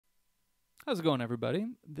How's it going, everybody?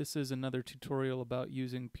 This is another tutorial about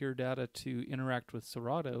using Pure Data to interact with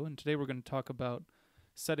Serato, and today we're going to talk about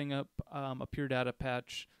setting up a Pure Data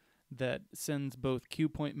patch that sends both cue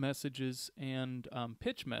point messages and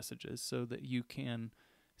pitch messages so that you can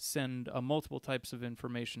send multiple types of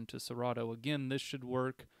information to Serato. Again, this should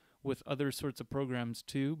work with other sorts of programs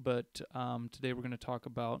too, but today we're going to talk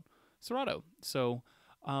about Serato. So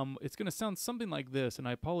it's going to sound something like this, and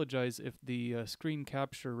I apologize if the screen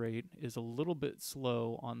capture rate is a little bit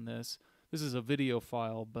slow on this. This is a video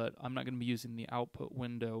file, but I'm not going to be using the output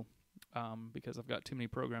window because I've got too many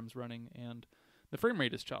programs running and the frame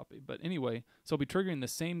rate is choppy. But anyway, so I'll be triggering the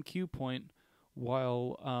same cue point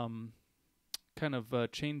while kind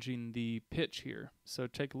of changing the pitch here. So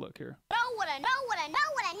take a look here.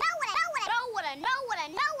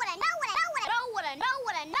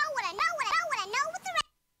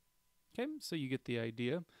 Okay, so you get the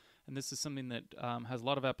idea. And this is something that has a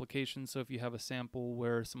lot of applications. So if you have a sample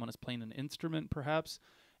where someone is playing an instrument, perhaps,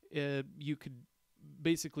 you could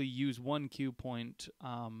basically use one cue point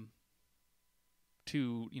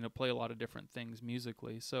to play a lot of different things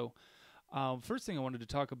musically. So first thing I wanted to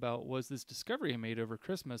talk about was this discovery I made over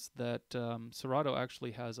Christmas that Serato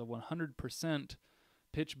actually has a 100%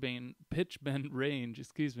 pitch bend range.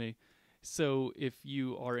 Excuse me. So if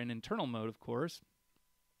you are in internal mode, of course,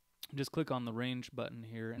 just click on the range button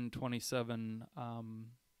here in 27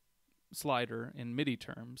 slider in MIDI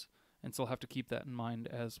terms, and so I'll have to keep that in mind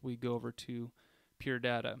as we go over to Pure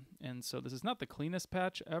Data. And so this is not the cleanest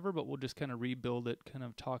patch ever, but we'll just kind of rebuild it, kind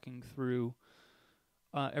of talking through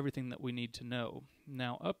everything that we need to know.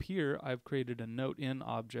 Now up here I've created a note in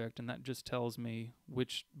object, and that just tells me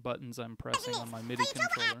which buttons I'm pressing on my MIDI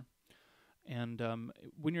controller. And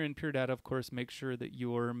when you're in Pure Data, of course, make sure that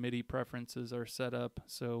your MIDI preferences are set up.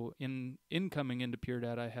 So incoming into Pure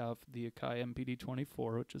Data, I have the Akai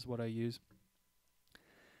MPD24, which is what I use.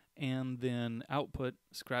 And then output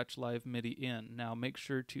Scratch Live MIDI in. Now make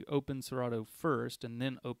sure to open Serato first and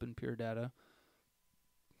then open Pure Data,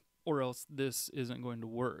 or else this isn't going to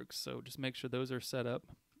work. So just make sure those are set up.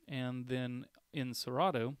 And then in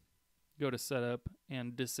Serato, go to Setup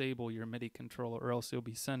and disable your MIDI controller, or else you'll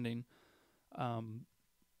be sending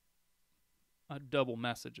double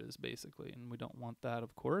messages basically, and we don't want that,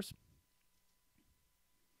 of course.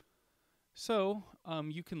 So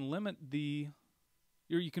you can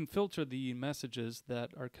you can filter the messages that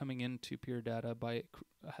are coming into Pure Data by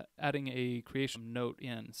adding a creation note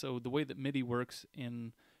in. So the way that MIDI works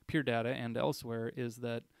in Pure Data and elsewhere is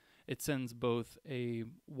that it sends both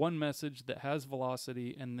one message that has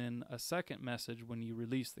velocity and then a second message when you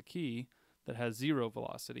release the key that has 0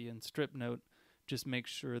 velocity. And strip note just makes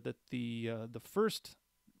sure that the first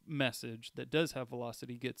message that does have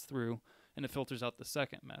velocity gets through, and it filters out the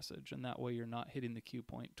second message, and that way you're not hitting the cue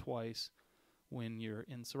point twice when you're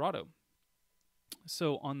in Serato.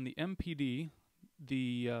 So on the MPD,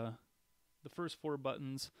 the first 4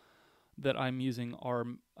 buttons that I'm using are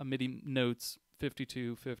MIDI notes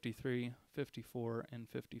 52, 53, 54, and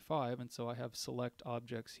 55, and so I have select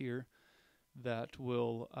objects here that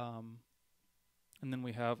will and then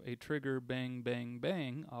we have a trigger bang bang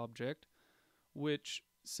bang object which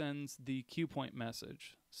sends the cue point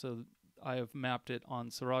message. So I have mapped it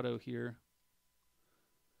on Serato here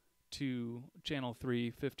to channel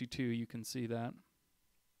 352, you can see that.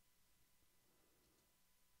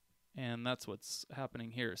 And that's what's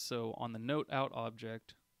happening here. So on the note out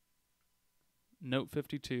object, note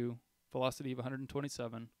 52, velocity of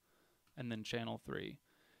 127, and then channel 3.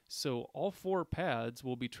 So all 4 pads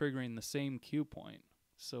will be triggering the same cue point.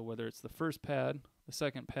 So whether it's the first pad, the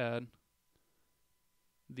second pad,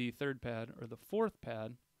 the third pad, or the fourth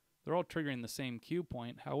pad, they're all triggering the same cue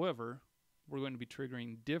point. However, we're going to be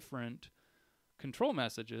triggering different control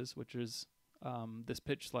messages, which is this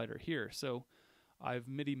pitch slider here. So I've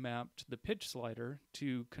MIDI mapped the pitch slider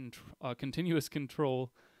to continuous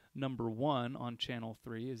control number 1 on channel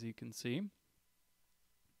 3, as you can see.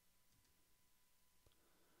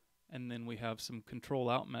 And then we have some control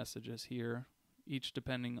out messages here, each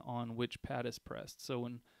depending on which pad is pressed. So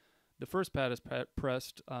when the first pad is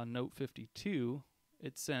pressed, note 52,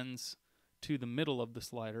 it sends to the middle of the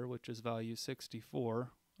slider, which is value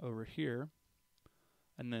 64 over here.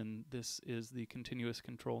 And then this is the continuous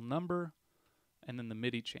control number, and then the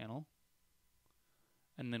MIDI channel.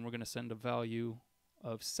 And then we're going to send a value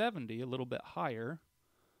of 70, a little bit higher.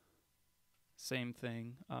 Same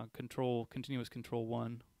thing, continuous control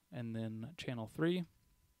 1, and then channel 3,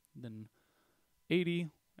 then 80,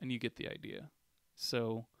 and you get the idea.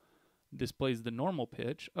 So this plays the normal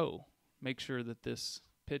pitch. Oh, make sure that this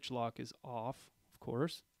pitch lock is off, of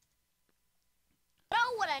course.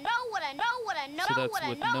 So that's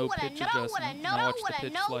with no pitch adjustment. Now watch the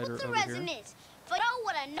pitch slider over here.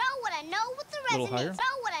 A little higher.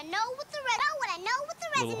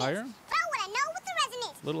 A little higher.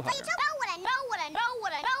 A little higher.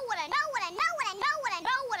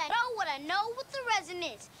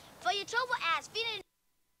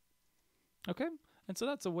 Okay, and so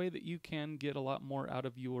that's a way that you can get a lot more out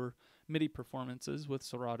of your MIDI performances with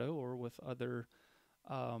Serato or with other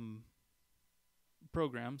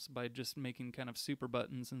programs by just making kind of super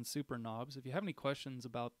buttons and super knobs. If you have any questions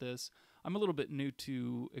about this, I'm a little bit new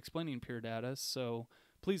to explaining pure data, so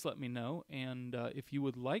please let me know. And if you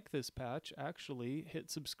would like this patch, actually hit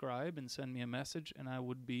subscribe and send me a message, and I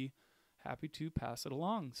would be happy to pass it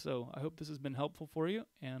along. So I hope this has been helpful for you,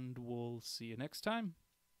 and we'll see you next time.